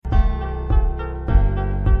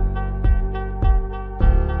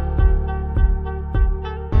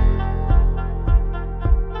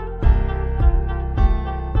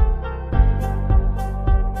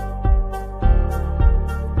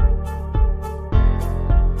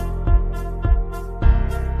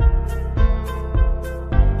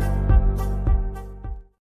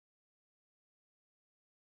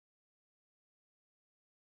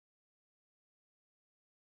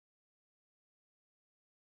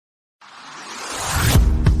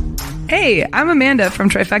Hey, I'm Amanda from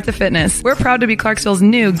Trifecta Fitness. We're proud to be Clarksville's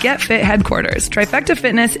new Get Fit headquarters. Trifecta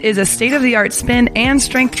Fitness is a state-of-the-art spin and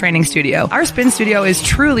strength training studio. Our spin studio is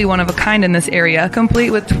truly one of a kind in this area, complete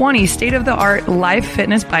with 20 state-of-the-art live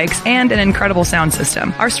fitness bikes and an incredible sound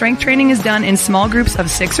system. Our strength training is done in small groups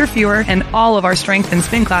of 6 or fewer, and all of our strength and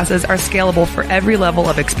spin classes are scalable for every level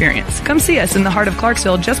of experience. Come see us in the heart of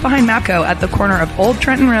Clarksville, just behind MAPCO at the corner of Old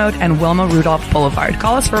Trenton Road and Wilma Rudolph Boulevard.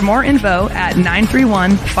 Call us for more info at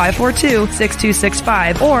 931-542-6265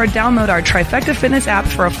 or download our Trifecta Fitness app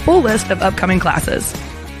for a full list of upcoming classes.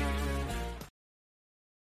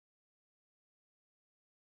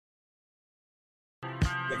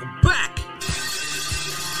 Welcome back.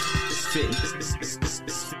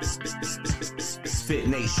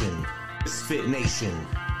 MisFitNation. MisFitNation.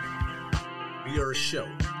 We are a show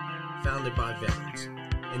founded by veterans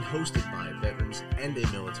and hosted by veterans and a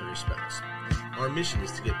military spouse. Our mission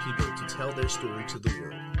is to get people to tell their story to the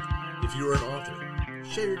world. If you're an author,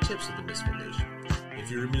 share your tips with the MisFitNation. If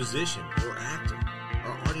you're a musician or actor,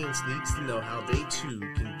 our audience needs to know how they too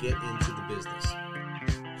can get into the business.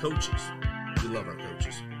 Coaches, we love our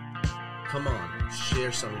coaches. Come on,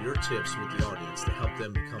 share some of your tips with the audience to help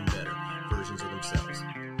them become better versions of themselves.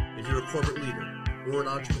 If you're a corporate leader or an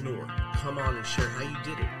entrepreneur, come on and share how you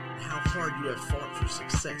did it and how hard you have fought for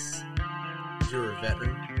success. If you're a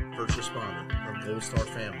veteran, first responder, or Gold Star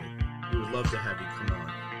family, we would love to have you come on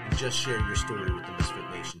and just share your story with the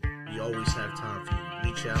MisFitNation. We always have time for you.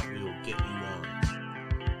 Reach out, we will get you on.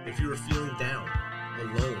 If you are feeling down,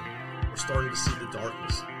 alone, or starting to see the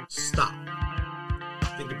darkness, stop.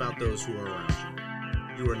 Think about those who are around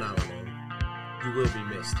you. You are not alone. You will be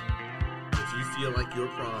missed. If you feel like your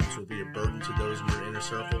problems will be a burden to those in your inner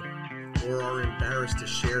circle, or are embarrassed to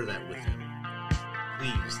share that with them,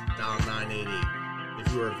 please dial 988.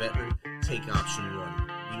 If you are a veteran, take option 1.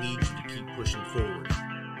 We need you to keep pushing forward.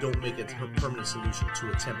 Don't make a permanent solution to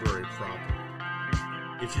a temporary problem.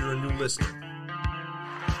 If you're a new listener,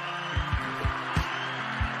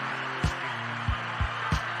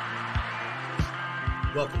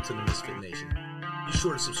 welcome to the MisFitNation. Be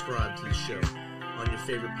sure to subscribe to the show on your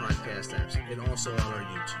favorite podcast apps and also on our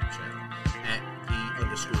YouTube channel at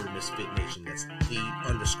 @the_MisFitNation. That's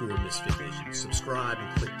 _MisFitNation. Subscribe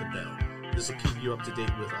and click the bell. This will keep you up to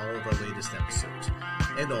date with all of our latest episodes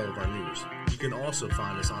and all of our news. You can also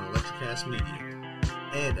find us on Electrocast Media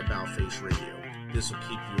and About Face Radio. This will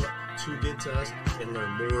keep you tuned into us and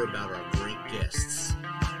learn more about our great guests.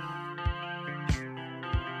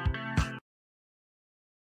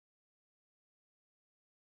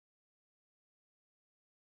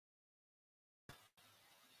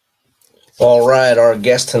 All right, our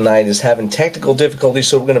guest tonight is having technical difficulties,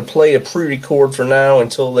 so we're going to play a pre-record for now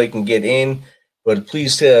until they can get in. But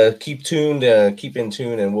please keep tuned, keep in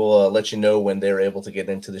tune, and we'll let you know when they're able to get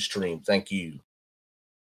into the stream. Thank you.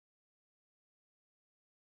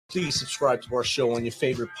 Please subscribe to our show on your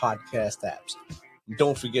favorite podcast apps. And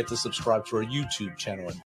don't forget to subscribe to our YouTube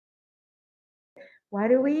channel. Why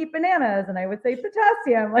do we eat bananas? And I would say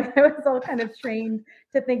potassium. Like I was all kind of trained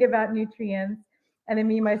to think about nutrients. And then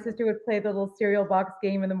me and my sister would play the little cereal box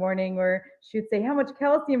game in the morning where she would say, how much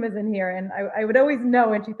calcium is in here? And I would always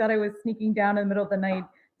know. And she thought I was sneaking down in the middle of the night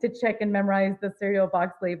to check and memorize the cereal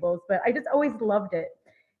box labels. But I just always loved it.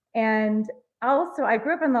 And also, I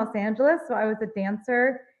grew up in Los Angeles. So I was a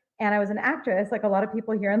dancer and I was an actress, like a lot of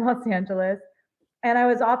people here in Los Angeles. And I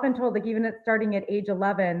was often told, like even starting at age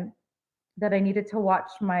 11, that I needed to watch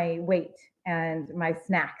my weight and my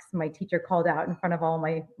snacks. My teacher called out in front of all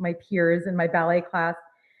my peers in my ballet class.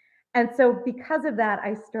 And so because of that,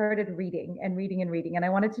 I started reading. And I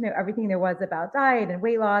wanted to know everything there was about diet and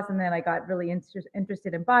weight loss. And then I got really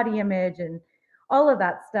interested in body image and all of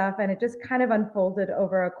that stuff. And it just kind of unfolded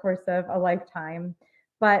over a course of a lifetime.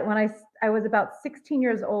 But when I was about 16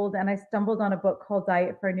 years old and I stumbled on a book called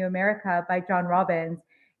Diet for a New America by John Robbins.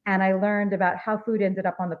 And I learned about how food ended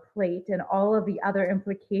up on the plate and all of the other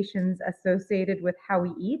implications associated with how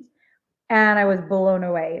we eat. And I was blown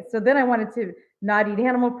away. So then I wanted to not eat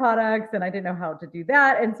animal products and I didn't know how to do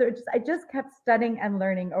that. And so I just kept studying and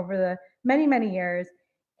learning over the many, many years.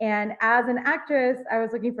 And as an actress, I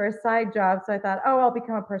was looking for a side job. So I thought, I'll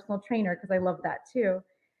become a personal trainer because I love that too.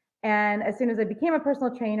 And as soon as I became a personal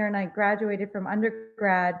trainer and I graduated from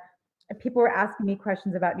undergrad, people were asking me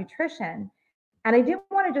questions about nutrition. And I didn't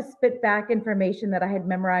want to just spit back information that I had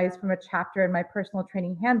memorized from a chapter in my personal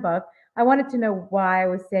training handbook. I wanted to know why I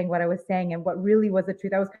was saying what I was saying and what really was the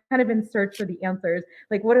truth. I was kind of in search for the answers,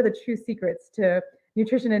 like what are the true secrets to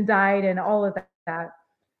nutrition and diet and all of that.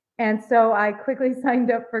 And so I quickly signed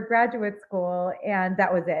up for graduate school and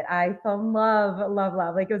that was it. I fell in love.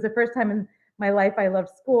 Like it was the first time in my life. I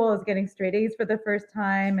loved school. I was getting straight A's for the first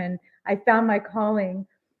time, and I found my calling.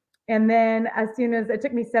 And then as soon as it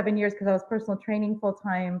took me 7 years because I was personal training full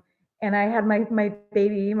time, and I had my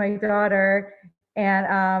baby, my daughter,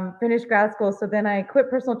 and finished grad school. So then I quit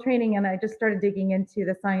personal training and I just started digging into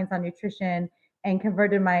the science on nutrition and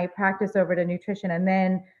converted my practice over to nutrition. And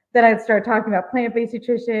then I started talking about plant-based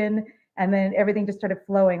nutrition, and then everything just started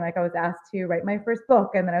flowing. Like I was asked to write my first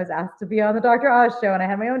book, and then I was asked to be on the Dr. Oz show, and I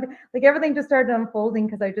had my own, like everything just started unfolding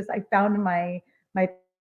because I found my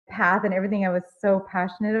path and everything I was so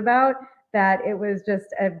passionate about that it was just,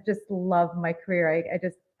 I just love my career. I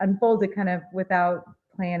just unfolded kind of without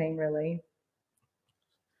planning, really.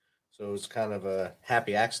 So it's kind of a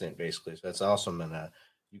happy accident, basically. So that's awesome. And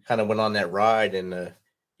you kind of went on that ride, and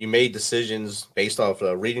you made decisions based off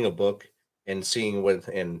reading a book and seeing what,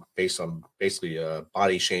 and based on basically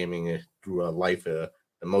body shaming through life that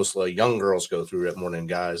most young girls go through it more than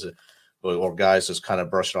guys. Or guys just kind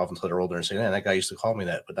of brush it off until they're older and say, man, that guy used to call me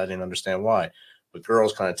that, but I didn't understand why. But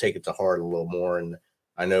girls kind of take it to heart a little more. And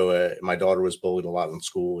I know my daughter was bullied a lot in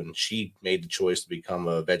school, and she made the choice to become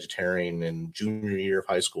a vegetarian in junior year of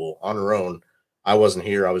high school on her own. I wasn't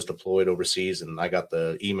here. I was deployed overseas, and I got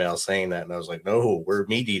the email saying that. And I was like, no, we're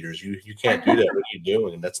meat eaters. You can't do that. What are you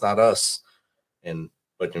doing? That's not us.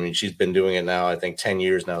 But I mean, she's been doing it now, I think 10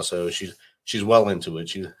 years now. So she's well into it.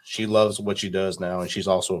 She loves what she does now, and she's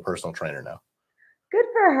also a personal trainer now. Good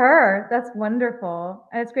for her. That's wonderful.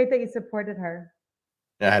 And it's great that you supported her.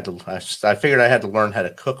 I figured I had to learn how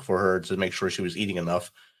to cook for her to make sure she was eating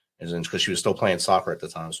enough, and because she was still playing soccer at the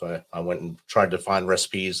time. So I went and tried to find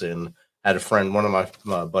recipes, and had a friend, one of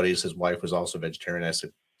my buddies, his wife was also vegetarian. I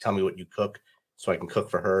said, tell me what you cook so I can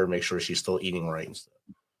cook for her and make sure she's still eating right and stuff.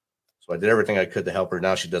 So I did everything I could to help her.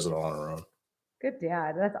 Now she does it all on her own. Good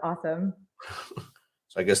dad. That's awesome.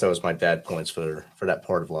 So I guess that was my dad points for that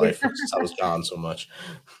part of life since I was gone so much.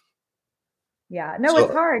 Yeah, no,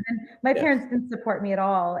 it's hard. And my parents didn't support me at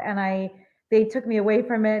all. And they took me away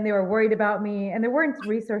from it, and they were worried about me. And there weren't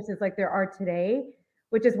resources like there are today,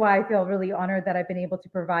 which is why I feel really honored that I've been able to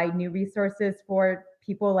provide new resources for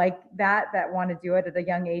people like that want to do it at a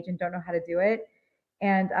young age and don't know how to do it.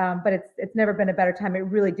 And but it's never been a better time. It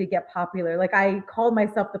really did get popular. Like I called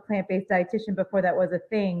myself the plant-based dietitian before that was a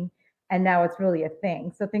thing, and now it's really a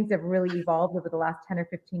thing. So things have really evolved over the last 10 or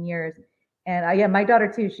 15 years. And yeah, my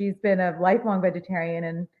daughter too, she's been a lifelong vegetarian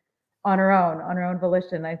and on her own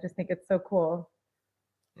volition. I just think it's so cool.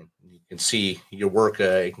 You can see your work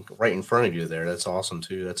right in front of you there. That's awesome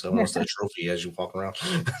too. That's almost a trophy as you walk around.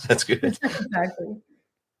 That's good. Exactly.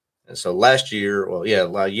 And so last year,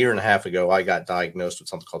 a year and a half ago, I got diagnosed with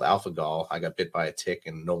something called alpha gall. I got bit by a tick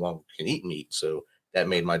and no longer can eat meat. So that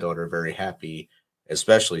made my daughter very happy.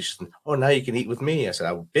 Especially, she said, "Oh, now you can eat with me." I said,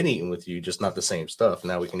 "I've been eating with you, just not the same stuff.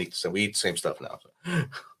 Now we can eat. So we eat the same stuff now."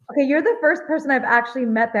 Okay, you're the first person I've actually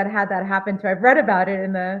met that had that happen to. I've read about it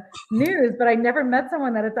in the news, but I never met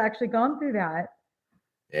someone that has actually gone through that.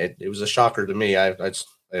 It was a shocker to me. I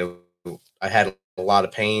had a lot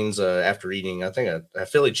of pains after eating. I think a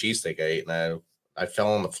Philly cheesesteak I ate, and I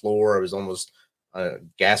fell on the floor. I was almost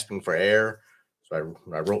gasping for air. So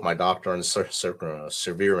I wrote my doctor on a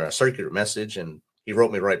severe circular message, and he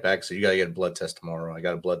wrote me right back. So you got to get a blood test tomorrow. I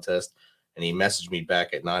got a blood test, and he messaged me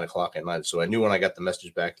back at 9:00 at night. So I knew when I got the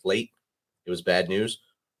message back late, it was bad news.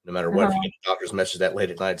 No matter what, if you get a doctor's message that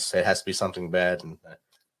late at night, it has to be something bad. And I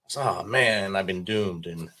said, oh man, I've been doomed.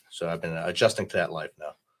 And so I've been adjusting to that life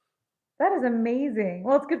now. That is amazing.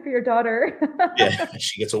 Well, it's good for your daughter. Yeah,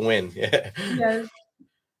 she gets a win. Yeah. Yes.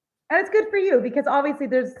 And it's good for you because obviously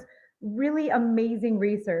there's really amazing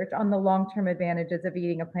research on the long-term advantages of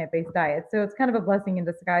eating a plant-based diet. So it's kind of a blessing in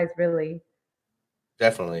disguise, really.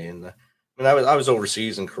 Definitely. And I mean, I was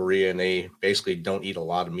overseas in Korea, and they basically don't eat a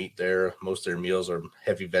lot of meat there. Most of their meals are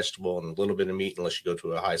heavy vegetable and a little bit of meat, unless you go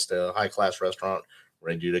to a high class restaurant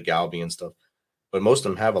where they do the galbi and stuff. But most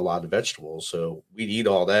of them have a lot of vegetables. So we'd eat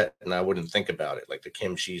all that, and I wouldn't think about it, like the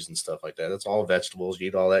kimchis and stuff like that. That's all vegetables. You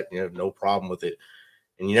eat all that, you have no problem with it.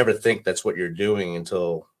 And you never think that's what you're doing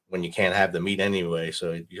until when you can't have the meat anyway.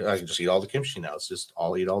 So I can just eat all the kimchi now. It's just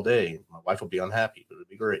I'll eat all day. My wife will be unhappy, but it'd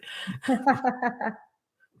be great.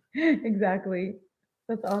 Exactly.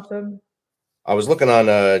 That's awesome. I was looking on,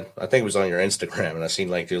 I think it was on your Instagram, and I seen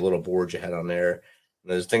like the little board you had on there.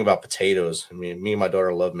 And there's a thing about potatoes. I mean, me and my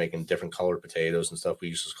daughter love making different colored potatoes and stuff. We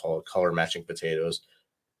used to call it color matching potatoes.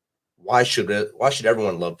 Why should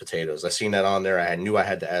everyone love potatoes? I seen that on there. I knew I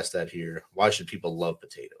had to ask that here. Why should people love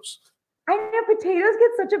potatoes? I know potatoes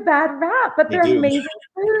get such a bad rap, but they're amazing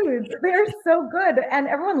foods. They're so good, and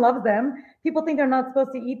everyone loves them. People think they're not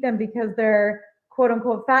supposed to eat them because they're quote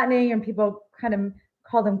unquote fattening, and people kind of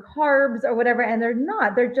call them carbs or whatever, and they're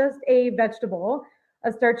not. They're just a vegetable,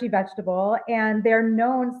 a starchy vegetable, and they're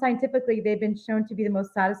known scientifically, they've been shown to be the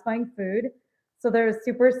most satisfying food. So they're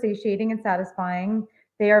super satiating and satisfying.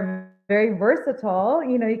 They are very versatile.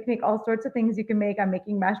 You can make all sorts of things. I'm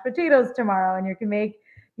making mashed potatoes tomorrow, and you can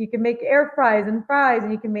make air fries,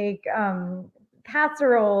 and you can make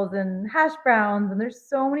casseroles and hash browns, and there's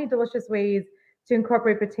so many delicious ways to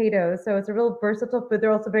incorporate potatoes. So it's a real versatile food.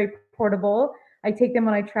 They're also very portable. I take them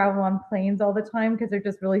when I travel on planes all the time because they're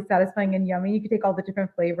just really satisfying and yummy. You can take all the different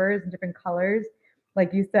flavors and different colors,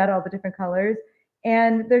 like you said, all the different colors.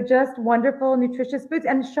 And they're just wonderful, nutritious foods.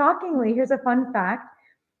 And shockingly, here's a fun fact: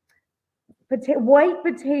 white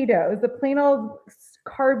potatoes, the plain old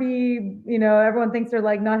carby, everyone thinks they're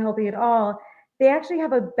like not healthy at all. They actually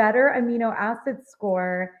have a better amino acid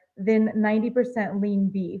score than 90% lean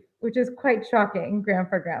beef, which is quite shocking, gram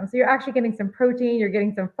for gram. So you're actually getting some protein, you're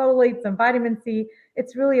getting some folate, some vitamin C.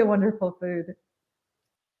 It's really a wonderful food.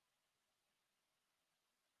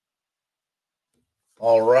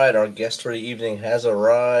 All right, our guest for the evening has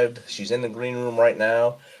arrived. She's in the green room right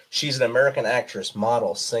now. She's an American actress,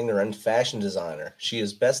 model, singer, and fashion designer. She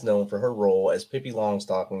is best known for her role as Pippi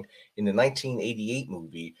Longstocking in the 1988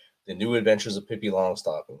 movie, The New Adventures of Pippi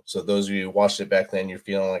Longstocking. So those of you who watched it back then, you're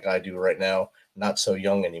feeling like I do right now, not so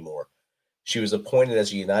young anymore. She was appointed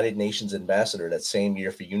as a United Nations ambassador that same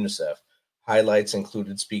year for UNICEF. Highlights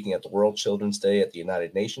included speaking at the World Children's Day at the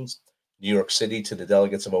United Nations, New York City to the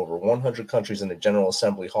delegates of over 100 countries in the General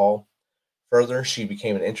Assembly Hall. Further, she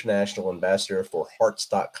became an international ambassador for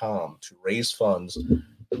Hearts.com to raise funds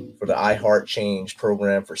for the I Heart Change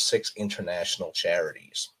program for 6 international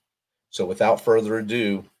charities. So without further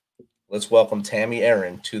ado, let's welcome Tami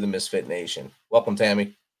Erin to the Misfit Nation. Welcome,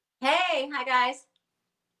 Tami. Hey, hi guys.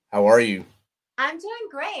 How are you? I'm doing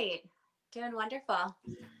great. Doing wonderful.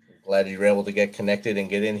 Glad you were able to get connected and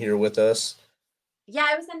get in here with us. Yeah,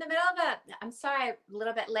 I was in the middle of I'm sorry, a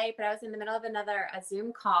little bit late, but I was in the middle of a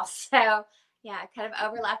Zoom call. So yeah, it kind of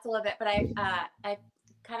overlapped a little bit, but I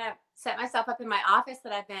kind of set myself up in my office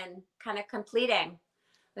that I've been kind of completing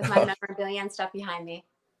with my memorabilia and stuff behind me.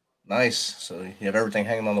 Nice. So you have everything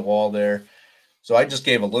hanging on the wall there. So I just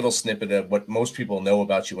gave a little snippet of what most people know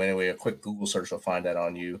about you anyway. A quick Google search will find that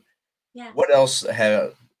on you. Yeah. What else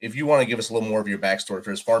if you want to give us a little more of your backstory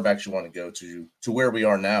for as far back as you want to go to where we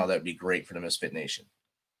are now, that'd be great for the Misfit Nation.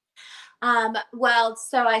 Well,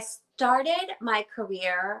 so I started my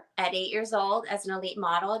career at 8 years old as an elite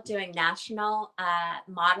model doing national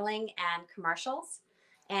modeling and commercials.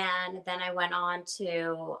 And then I went on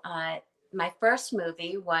to my first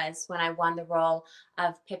movie was when I won the role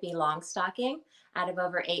of Pippi Longstocking out of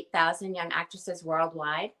over 8,000 young actresses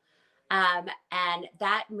worldwide. And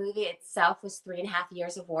that movie itself was 3.5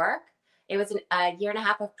 years of work. It was a year and a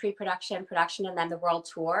half of pre-production, production, and then the world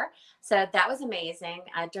tour. So that was amazing.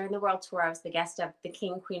 During the world tour, I was the guest of the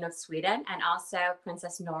King, Queen of Sweden, and also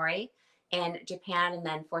Princess Nori in Japan, and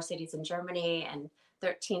then 4 cities in Germany and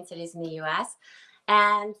 13 cities in the US.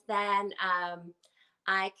 And then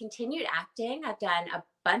I continued acting. I've done a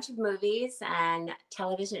bunch of movies and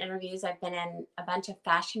television interviews. I've been in a bunch of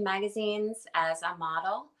fashion magazines as a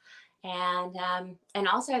model. And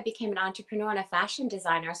also I became an entrepreneur and a fashion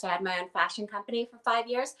designer. So I had my own fashion company for 5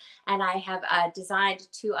 years, and I have designed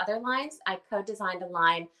 2 other lines. I co-designed a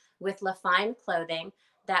line with La Fine Clothing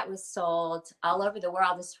that was sold all over the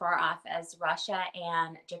world, as far off as Russia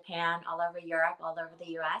and Japan, all over Europe, all over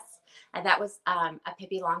the US. And that was a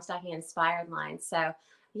Pippi Longstocking inspired line. So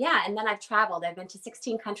yeah, and then I've traveled. I've been to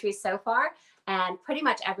 16 countries so far, and pretty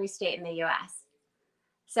much every state in the US.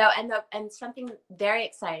 So, and something very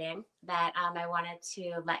exciting that I wanted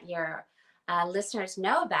to let your listeners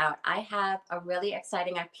know about. I have a really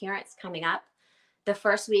exciting appearance coming up the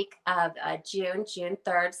first week of June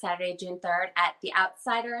 3rd, Saturday, June 3rd, at the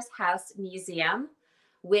Outsiders House Museum,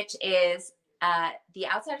 which is the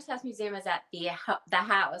Outsiders House Museum is at the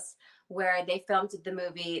house where they filmed the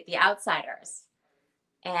movie The Outsiders.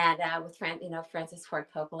 And with Francis Ford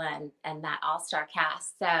Coppola and that all-star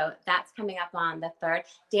cast. So that's coming up on the 3rd.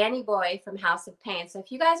 Danny Boy from House of Pain. So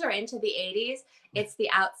if you guys are into the 80s, it's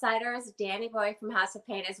The Outsiders. Danny Boy from House of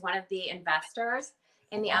Pain is one of the investors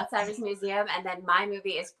in the Outsiders Museum. And then my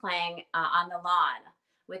movie is playing on the lawn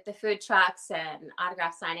with the food trucks and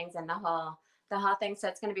autograph signings and the whole thing. So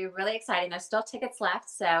it's going to be really exciting. There's still tickets left.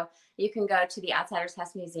 So you can go to the Outsiders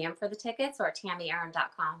House Museum for the tickets or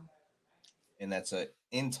TamiErin.com. And that's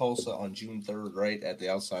in Tulsa on June 3rd, right, at the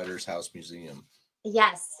Outsiders House Museum.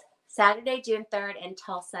 Yes. Saturday, June 3rd in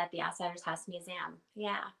Tulsa at the Outsiders House Museum.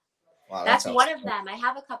 Yeah. Wow, that's one of them. I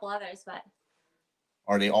have a couple others, but.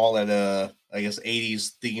 are they all at I guess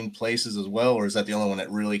 80s themed places as well, or is that the only one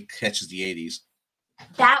that really catches the 80s?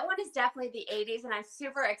 That one is definitely the 80s, and I'm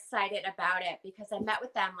super excited about it because I met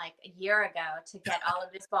with them like a year ago to get all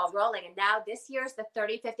of this ball rolling. And now this year is the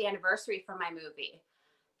 35th anniversary for my movie,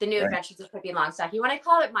 The New Adventures of Pippi Longstocking. When I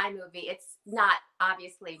call it my movie, it's not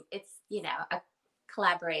obviously, it's, you know, a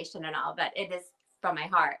collaboration and all, but it is from my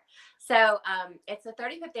heart. So it's the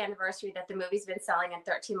 35th anniversary that the movie's been selling in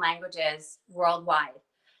 13 languages worldwide.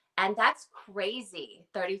 And that's crazy,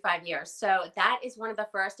 35 years. So that is one of the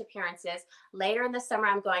first appearances. Later in the summer,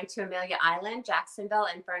 I'm going to Amelia Island, Jacksonville,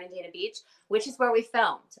 and Fernandina Beach, which is where we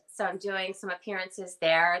filmed. So I'm doing some appearances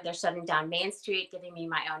there. They're shutting down Main Street, giving me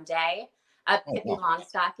my own day, a Pippi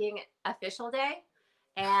Longstocking official day.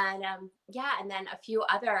 And and then a few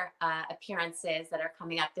other appearances that are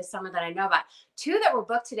coming up this summer that I know about. Two that were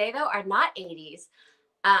booked today, though, are not 80s.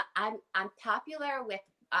 I'm popular with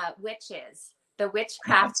witches. The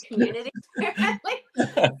witchcraft community.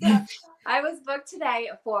 So I was booked today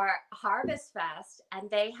for Harvest Fest, and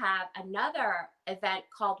they have another event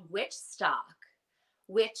called Witchstock,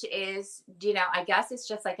 which is, you know, I guess it's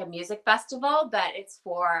just like a music festival, but it's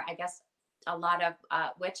for, I guess, a lot of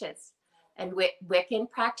witches and Wiccan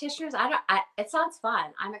practitioners. It sounds fun.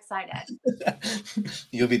 I'm excited.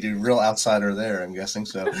 You'll be the real outsider there, I'm guessing.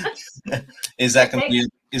 So, is that going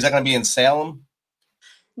to be in Salem?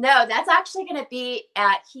 No, that's actually going to be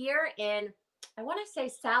here in, I want to say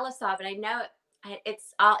Sallisaw, but I know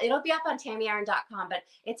it'll be up on TamiErin.com, but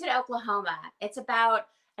it's in Oklahoma. It's about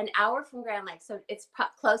an hour from Grand Lake, so it's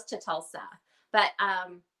close to Tulsa. But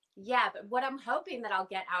but what I'm hoping that I'll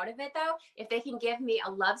get out of it, though, if they can give me a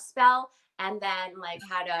love spell and then like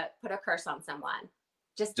how to put a curse on someone.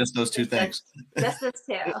 Just those two things. Just those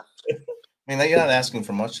two. I mean, you're not asking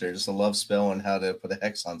for much there, just a love spell and how to put a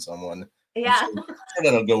hex on someone. Yeah. I'm sure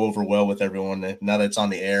that'll go over well with everyone now that it's on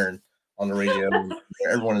the air and on the radio.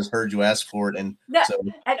 Everyone has heard you ask for it. And but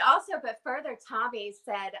further, Tami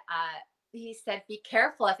said, he said, be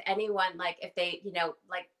careful if anyone, like if they, you know,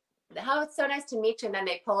 like, oh, it's so nice to meet you. And then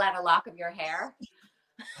they pull out a lock of your hair.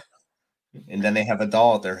 And then they have a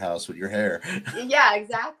doll at their house with your hair. Yeah,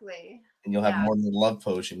 exactly. And you'll have more than a love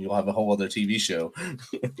potion. You'll have a whole other TV show.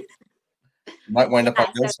 You might wind up on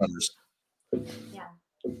Ghost Hunters. Yeah.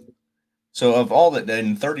 So of all that,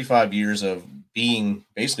 in 35 years of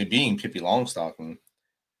basically being Pippi Longstocking,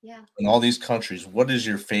 in all these countries, what is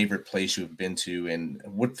your favorite place you've been to, and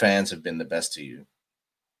what fans have been the best to you?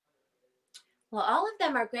 Well, all of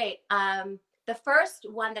them are great. The first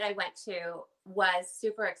one that I went to was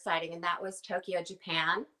super exciting, and that was Tokyo,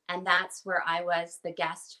 Japan. And that's where I was the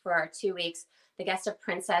guest for 2 weeks, the guest of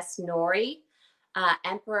Princess Nori,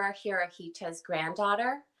 Emperor Hirohito's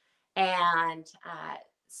granddaughter. And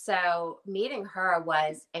so meeting her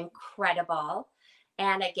was incredible.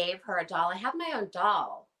 And I gave her a doll. I have my own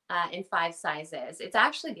doll in 5 sizes. It's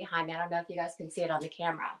actually behind me. I don't know if you guys can see it on the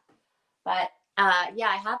camera. But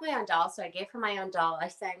I have my own doll. So I gave her my own doll. I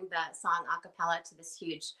sang the song a cappella to this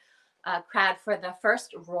huge crowd for the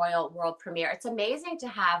first Royal World Premiere. It's amazing to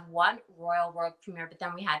have one Royal World Premiere, but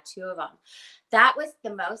then we had 2 of them. That was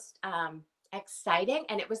the most exciting.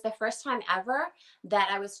 And it was the first time ever that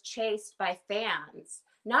I was chased by fans.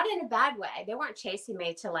 Not in a bad way. They weren't chasing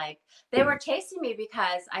me they were chasing me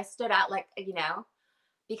because I stood out, like, you know,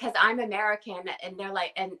 because I'm American, and they're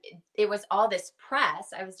like, and it was all this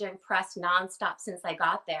press. I was doing press nonstop since I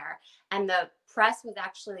got there. And the press was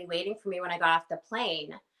actually waiting for me when I got off the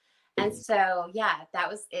plane. And so, that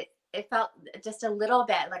was it. It felt just a little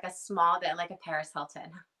bit like a small bit like a Paris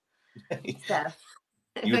Hilton. So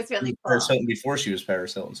it was really cool. Paris Hilton before she was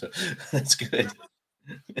Paris Hilton. So that's good.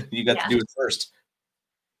 You got to do it first.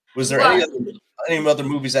 Was there any other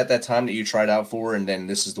movies at that time that you tried out for, and then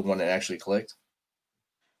this is the one that actually clicked?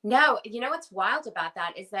 No, you know what's wild about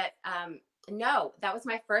that is that no, that was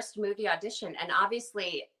my first movie audition, and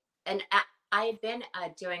obviously, and I had been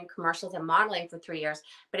doing commercials and modeling for 3 years,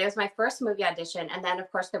 but it was my first movie audition, and then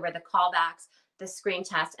of course there were the callbacks, the screen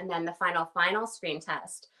test, and then the final screen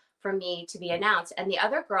test for me to be announced. And the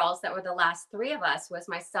other girls that were the last 3 of us was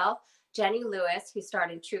myself, Jenny Lewis, who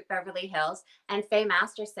starred in Troop Beverly Hills, and Faye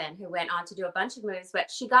Masterson, who went on to do a bunch of movies,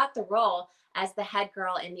 but she got the role as the head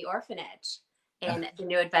girl in the orphanage in The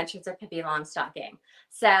New Adventures of Pippi Longstocking.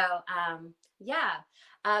 So,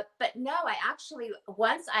 but no, I actually,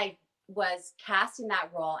 once I was cast in that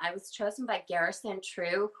role, I was chosen by Garrison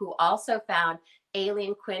True, who also found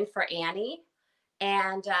Aileen Quinn for Annie.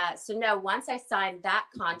 And so no, once I signed that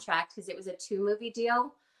contract, because it was a 2-movie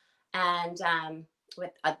deal, and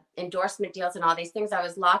with endorsement deals and all these things, I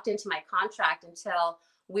was locked into my contract until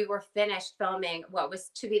we were finished filming what was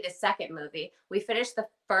to be the second movie. We finished the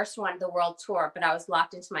first one, the world tour, but I was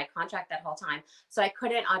locked into my contract that whole time. So I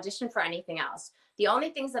couldn't audition for anything else. The only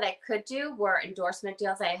things that I could do were endorsement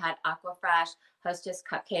deals. I had Aquafresh, Hostess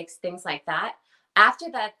Cupcakes, things like that.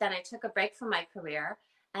 After that, then I took a break from my career,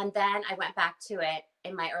 and then I went back to it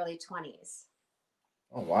in my early 20s.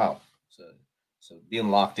 Oh, wow. So being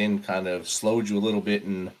locked in kind of slowed you a little bit,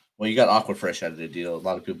 and well, you got Aquafresh out of the deal. A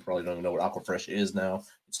lot of people probably don't even know what Aquafresh is now.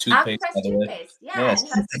 It's toothpaste, by Aquafresh the way. toothpaste, yeah, Yes.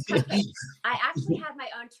 and Hostess Cupcakes. I actually had my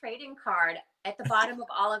own trading card at the bottom of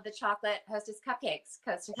all of the chocolate Hostess Cupcakes,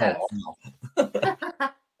 coast to Oh, coast. wow.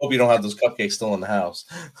 Hope you don't have those cupcakes still in the house.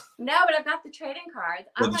 No, but I've got the trading cards.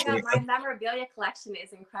 Oh my God, my memorabilia collection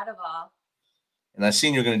is incredible. And I've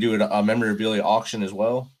seen you're going to do a memorabilia auction as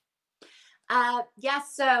well.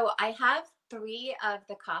 Yes, so I have 3 of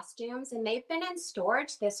the costumes, and they've been in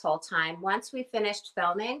storage this whole time. Once we finished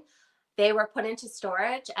filming, they were put into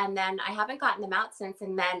storage, and then I haven't gotten them out since.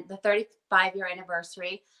 And then the 35-year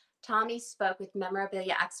anniversary, Tami spoke with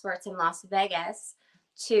memorabilia experts in Las Vegas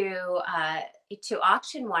to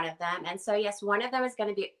auction one of them. And so yes, one of them is going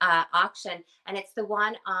to be auctioned, and it's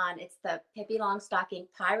the Pippi Longstocking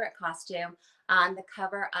pirate costume on the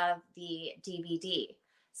cover of the DVD.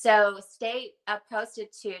 So stay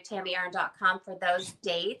posted to TamiErin.com for those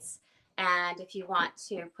dates. And if you want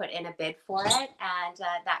to put in a bid for it, and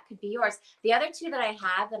that could be yours. The other 2 that I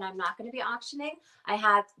have that I'm not going to be auctioning, I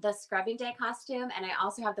have the Scrubbing Day costume, and I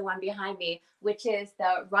also have the one behind me, which is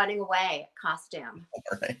the Running Away costume.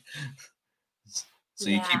 All right. So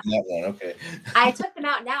you keep that one, okay. I took them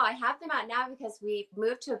out now. I have them out now because we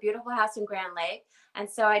moved to a beautiful house in Grand Lake. And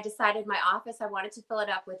so I decided my office, I wanted to fill it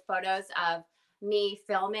up with photos of me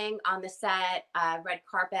filming on the set, red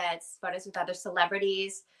carpets, photos with other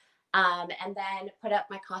celebrities, and then put up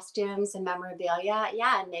my costumes and memorabilia.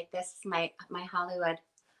 Yeah, and make this my Hollywood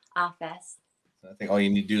office. I think all you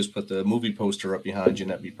need to do is put the movie poster up behind you, and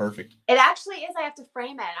that'd be perfect. It actually is. I have to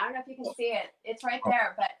frame it. I don't know if you can see it. It's right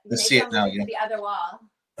there, but let's see it now. To the other wall.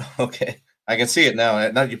 Okay, I can see it now.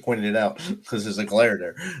 Now you pointed it out because there's a glare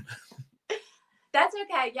there. That's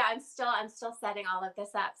okay. Yeah, I'm still setting all of this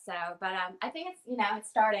up. So, but I think it's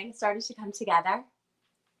starting to come together.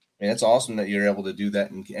 And it's awesome that you're able to do that,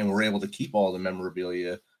 and we're able to keep all the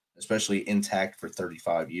memorabilia, especially intact for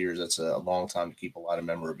 35 years. That's a long time to keep a lot of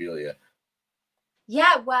memorabilia.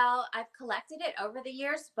 Yeah, well, I've collected it over the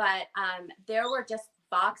years, but there were just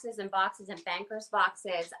boxes and boxes and bankers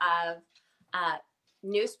boxes of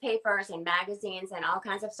newspapers and magazines and all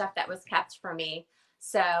kinds of stuff that was kept for me.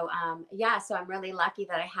 So so I'm really lucky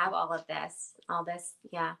that I have all this,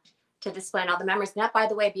 to display and all the memories. And that, by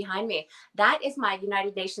the way, behind me, that is my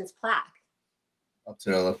United Nations plaque. Up to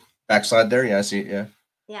the backside there, yeah, I see it. Yeah.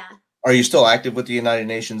 Yeah. Are you still active with the United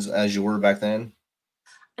Nations as you were back then?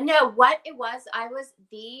 No, what it was, I was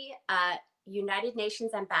the United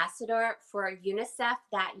Nations ambassador for UNICEF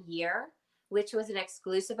that year, which was an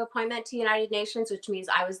exclusive appointment to United Nations, which means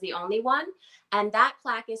I was the only one. And that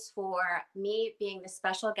plaque is for me being the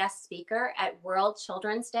special guest speaker at World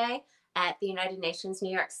Children's Day at the United Nations,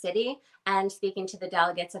 New York City, and speaking to the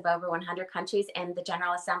delegates of over 100 countries in the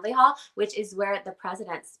General Assembly Hall, which is where the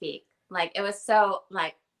presidents speak. Like, it was so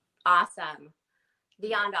awesome,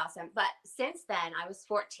 beyond awesome. But since then, I was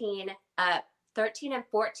 13 and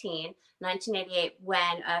 14, 1988,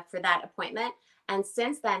 when for that appointment. And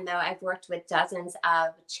since then, though, I've worked with dozens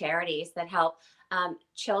of charities that help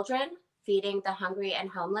children, feeding the hungry and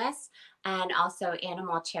homeless, and also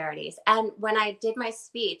animal charities. And when I did my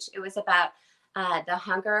speech, it was about the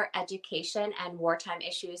hunger, education, and wartime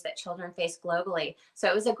issues that children face globally. So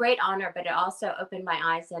it was a great honor, but it also opened my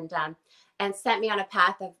eyes and sent me on a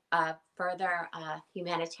path of further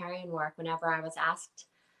humanitarian work whenever I was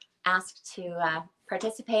asked to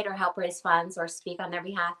participate or help raise funds or speak on their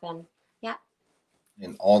behalf. And yeah.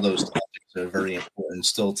 And all those topics are very important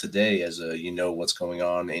still today, as what's going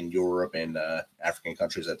on in Europe and African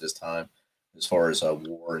countries at this time, as far as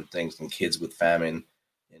war and things, and kids with famine,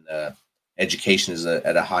 and education is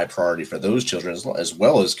at a high priority for those children, as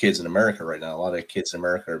well as kids in America right now. A lot of kids in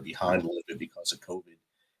America are behind a little bit because of COVID,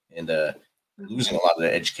 and losing a lot of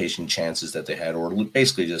the education chances that they had, or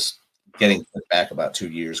basically just getting put back about 2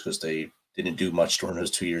 years because they didn't do much during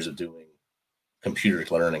those 2 years of doing computer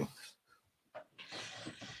learning.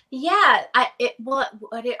 Yeah, what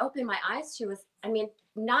it opened my eyes to was,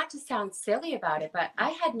 not to sound silly about it, but I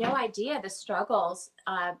had no idea the struggles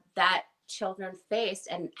that children faced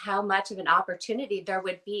and how much of an opportunity there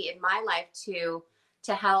would be in my life to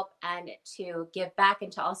help and to give back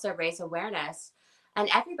and to also raise awareness. And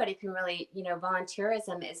everybody can really,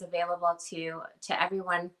 volunteerism is available to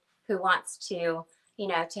everyone who wants to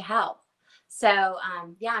to help. So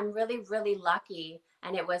yeah, I'm really, really lucky.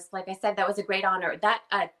 And it was, like I said, that was a great honor. That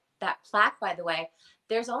plaque, by the way,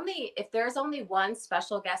 if there's only one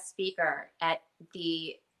special guest speaker at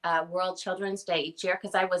the World Children's Day each year,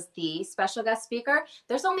 because I was the special guest speaker,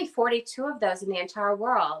 there's only 42 of those in the entire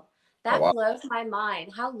world. That Oh, wow. blows my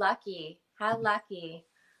mind. How lucky I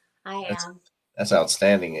am. That's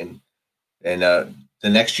outstanding. And the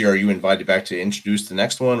next year, are you invited back to introduce the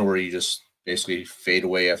next one, or you just basically fade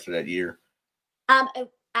away after that year? Um,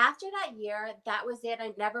 After that year, that was it.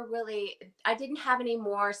 I didn't have any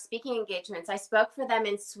more speaking engagements. I spoke for them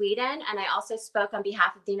in Sweden, and I also spoke on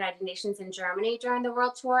behalf of the United Nations in Germany during the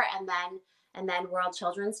world tour, and then World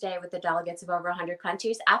Children's Day with the delegates of over 100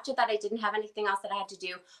 countries. After that, I didn't have anything else that I had to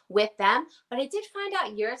do with them. But I did find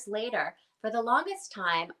out years later, for the longest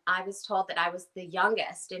time, I was told that I was the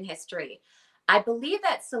youngest in history. I believe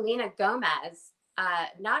that Selena Gomez,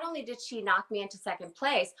 not only did she knock me into second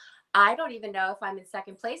place, I don't even know if I'm in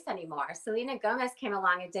second place anymore. Selena Gomez came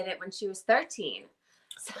along and did it when she was 13.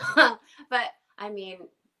 So, but I mean,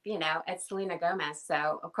 it's Selena Gomez.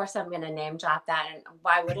 So of course I'm going to name drop that. And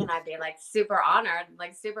why wouldn't I be like super honored,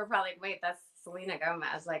 like super probably, wait, that's Selena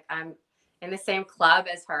Gomez. Like I'm in the same club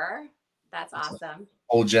as her. That's awesome.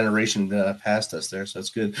 Whole generation past us there. So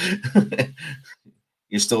that's good.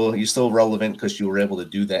 You're still relevant because you were able to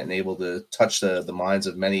do that and able to touch the minds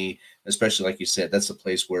of many, especially like you said, that's a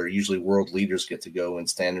place where usually world leaders get to go and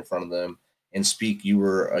stand in front of them and speak. You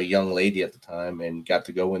were a young lady at the time and got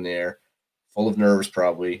to go in there full of nerves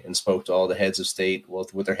probably and spoke to all the heads of state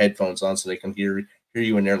with their headphones on so they can hear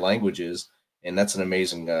you in their languages. And that's an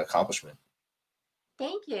amazing accomplishment.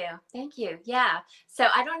 Thank you. Yeah. So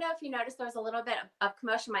I don't know if you noticed, there was a little bit of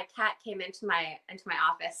commotion. My cat came into my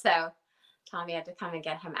office. So Tami had to come and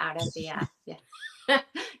get him out of the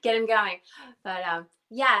get him going. But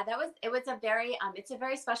yeah, it was a very it's a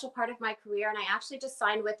very special part of my career. And I actually just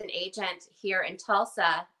signed with an agent here in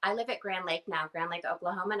Tulsa. I live at Grand Lake now, Grand Lake,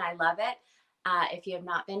 Oklahoma, and I love it. If you have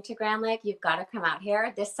not been to Grand Lake, you've got to come out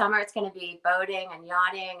here. This summer it's going to be boating and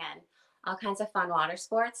yachting and all kinds of fun water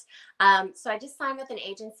sports. So I just signed with an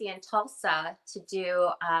agency in Tulsa to do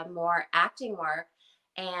more acting work.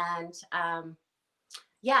 And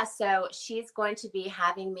yeah, so she's going to be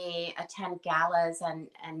having me attend galas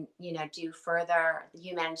and do further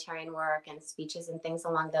humanitarian work and speeches and things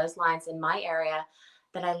along those lines in my area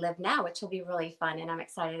that I live now, which will be really fun. And I'm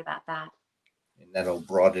excited about that. And that'll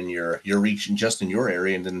broaden your reach just in your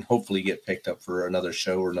area and then hopefully get picked up for another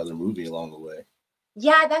show or another movie along the way.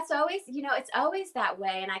 Yeah, that's always, it's always that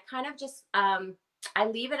way. And I kind of just, I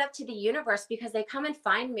leave it up to the universe because they come and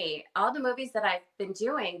find me. All the movies that I've been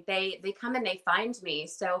doing, they come and they find me.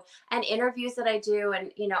 So, and interviews that I do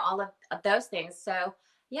and, all of those things. So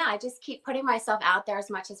yeah, I just keep putting myself out there as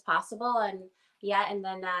much as possible. And yeah, and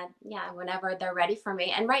then, whenever they're ready for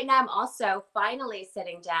me. And right now I'm also finally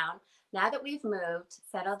sitting down now that we've moved,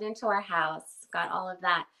 settled into our house, got all of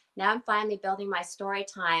that. Now I'm finally building my story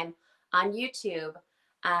time on YouTube,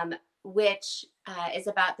 which is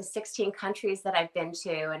about the 16 countries that I've been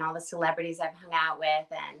to and all the celebrities I've hung out with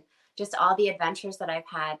and just all the adventures that I've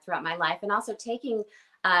had throughout my life. And also taking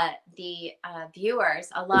the viewers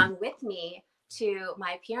along with me to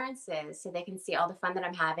my appearances so they can see all the fun that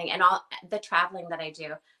I'm having and all the traveling that I do,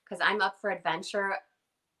 because I'm up for adventure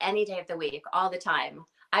any day of the week, all the time.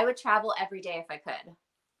 I would travel every day if I could.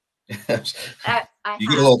 You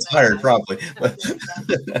get a little tired probably.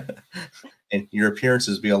 And your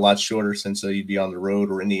appearances be a lot shorter since you'd be on the road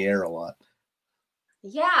or in the air a lot.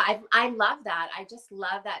 Yeah, I love that. I just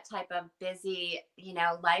love that type of busy,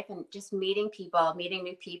 life and just meeting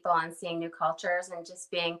new people and seeing new cultures and just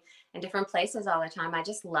being in different places all the time. I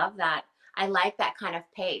just love that. I like that kind of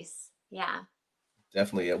pace. Yeah.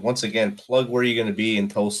 Definitely. Once again, plug where you're going to be in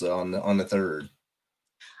Tulsa on the 3rd.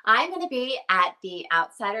 I'm going to be at the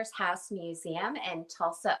Outsiders House Museum in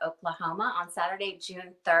Tulsa, Oklahoma on Saturday,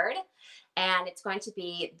 June 3rd. And it's going to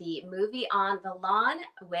be the movie on the lawn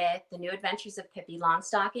with the new adventures of Pippi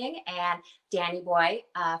Longstocking and Danny Boy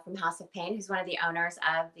from House of Pain, who's one of the owners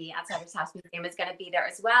of the Outsiders House Museum, is going to be there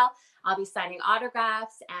as well. I'll be signing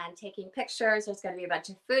autographs and taking pictures. There's going to be a bunch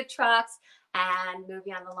of food trucks and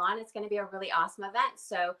movie on the lawn. It's going to be a really awesome event.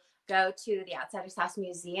 So go to the Outsiders House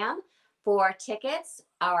Museum for tickets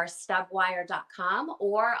or stubwire.com,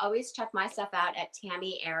 or always check my stuff out at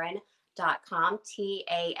TamiErin.com,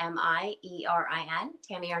 TamiErin,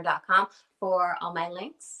 TamiErin.com for all my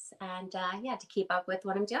links and to keep up with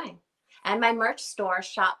what I'm doing. And my merch store,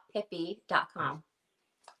 shoppippi.com.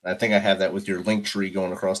 I think I have that with your link tree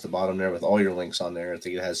going across the bottom there with all your links on there. I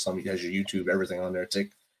think it has your YouTube, everything on there,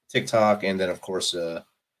 TikTok, and then of course,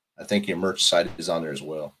 I I think your merch site is on there as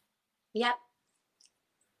well. Yep.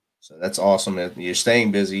 So that's awesome. You're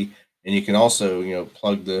staying busy, and you can also,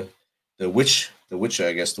 plug the witch,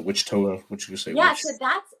 I guess, the witch toe. What you say? Yeah, Witch, so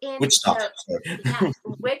that's in witch so stock. Sorry. yeah,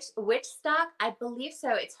 Witch Stock, I believe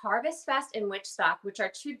so. It's Harvest Fest and Witch Stock, which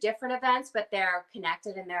are two different events, but they're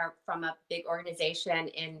connected and they're from a big organization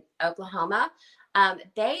in Oklahoma.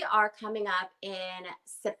 They are coming up in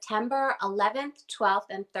September 11th,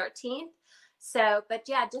 12th, and 13th. So, but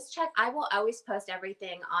yeah, just check. I will always post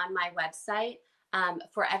everything on my website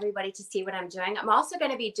for everybody to see what I'm doing. I'm also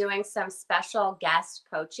going to be doing some special guest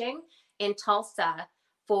coaching in Tulsa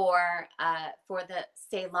for the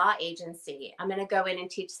Selah agency. I'm going to go in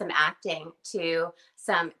and teach some acting to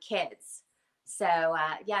some kids. So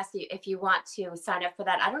yes, if you want to sign up for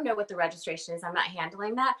that, I don't know what the registration is. I'm not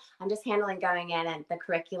handling that. I'm just handling going in and the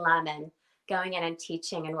curriculum and going in and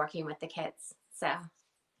teaching and working with the kids. So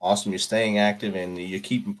Awesome. You're staying active and you're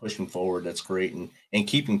keeping pushing forward. That's great. And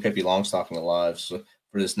keeping Pippi Longstocking alive, so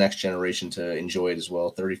for this next generation to enjoy it as well.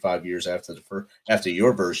 35 years after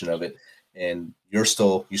your version of it. And you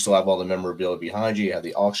still have all the memorabilia behind you. You have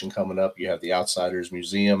the auction coming up. You have the Outsiders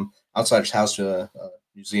House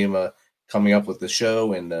Museum coming up with the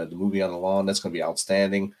show and the movie on the lawn. That's going to be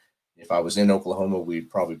outstanding. If I was in Oklahoma, we'd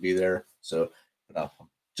probably be there. So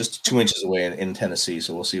just 2 inches away in Tennessee.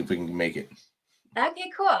 So we'll see if we can make it.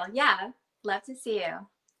 okay, cool. Yeah, love to see you.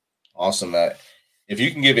 Awesome. If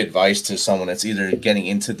you can give advice to someone that's either getting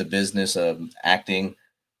into the business of acting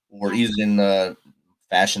or either in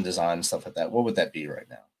fashion design and stuff like that, what would that be right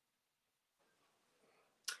now?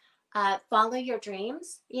 Follow your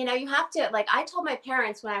dreams. You have to, like, I told my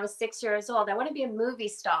parents when I was 6 years old, I want to be a movie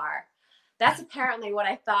star. That's apparently what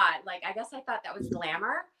I thought. Like, I guess I thought that was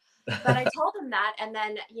glamour, but I told them that. And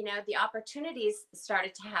then, the opportunities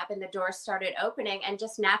started to happen. The doors started opening and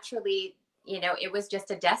just naturally, it was just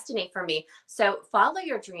a destiny for me. So follow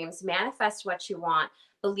your dreams, manifest what you want,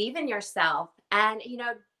 believe in yourself, and,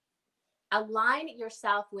 align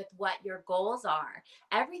yourself with what your goals are.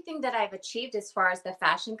 Everything that I've achieved as far as the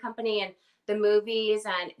fashion company and the movies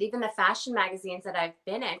and even the fashion magazines that I've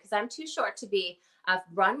been in, because I'm too short to be a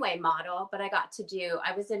runway model, but I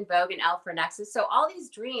was in Vogue and Elle for Nexus. So all these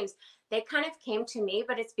dreams, they kind of came to me,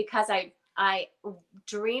 but it's because I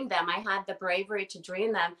dreamed them. I had the bravery to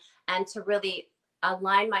dream them and to really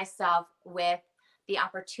align myself with the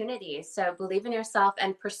opportunities. So believe in yourself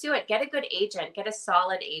and pursue it. Get a good agent, get a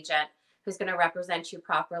solid agent who's going to represent you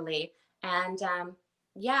properly. And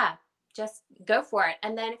just go for it.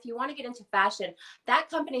 And then if you want to get into fashion, that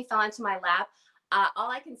company fell into my lap.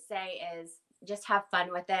 All I can say is just have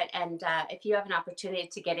fun with it. And if you have an opportunity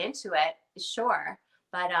to get into it, sure.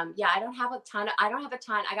 But I don't have a ton.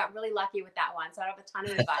 I got really lucky with that one. So I don't have a ton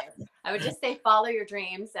of advice. I would just say follow your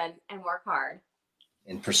dreams and work hard.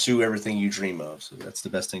 And pursue everything you dream of. So that's the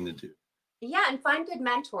best thing to do. Yeah, and find good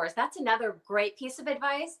mentors. That's another great piece of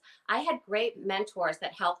advice. I had great mentors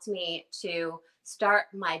that helped me to start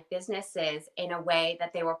my businesses in a way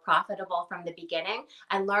that they were profitable from the beginning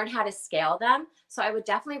and learn how to scale them. So I would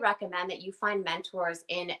definitely recommend that you find mentors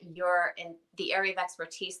in the area of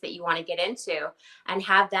expertise that you want to get into and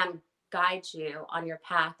have them guide you on your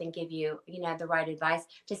path and give you, the right advice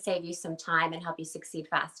to save you some time and help you succeed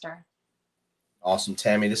faster. Awesome,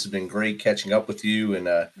 Tami. This has been great catching up with you and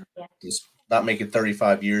just not make it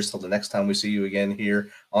 35 years till the next time we see you again here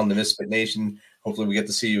on the Misfit Nation. Hopefully we get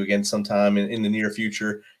to see you again sometime in the near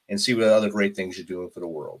future and see what other great things you're doing for the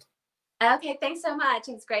world. Okay, thanks so much.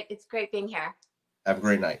 It's great. It's great being here. Have a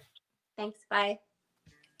great night. Thanks. Bye.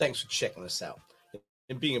 Thanks for checking us out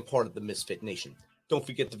and being a part of the Misfit Nation. Don't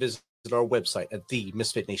forget to visit our website at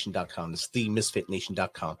themisfitnation.com. It's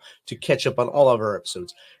themisfitnation.com to catch up on all of our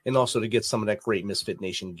episodes and also to get some of that great Misfit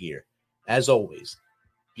Nation gear. As always,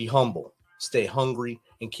 be humble, stay hungry,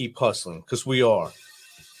 and keep hustling because we are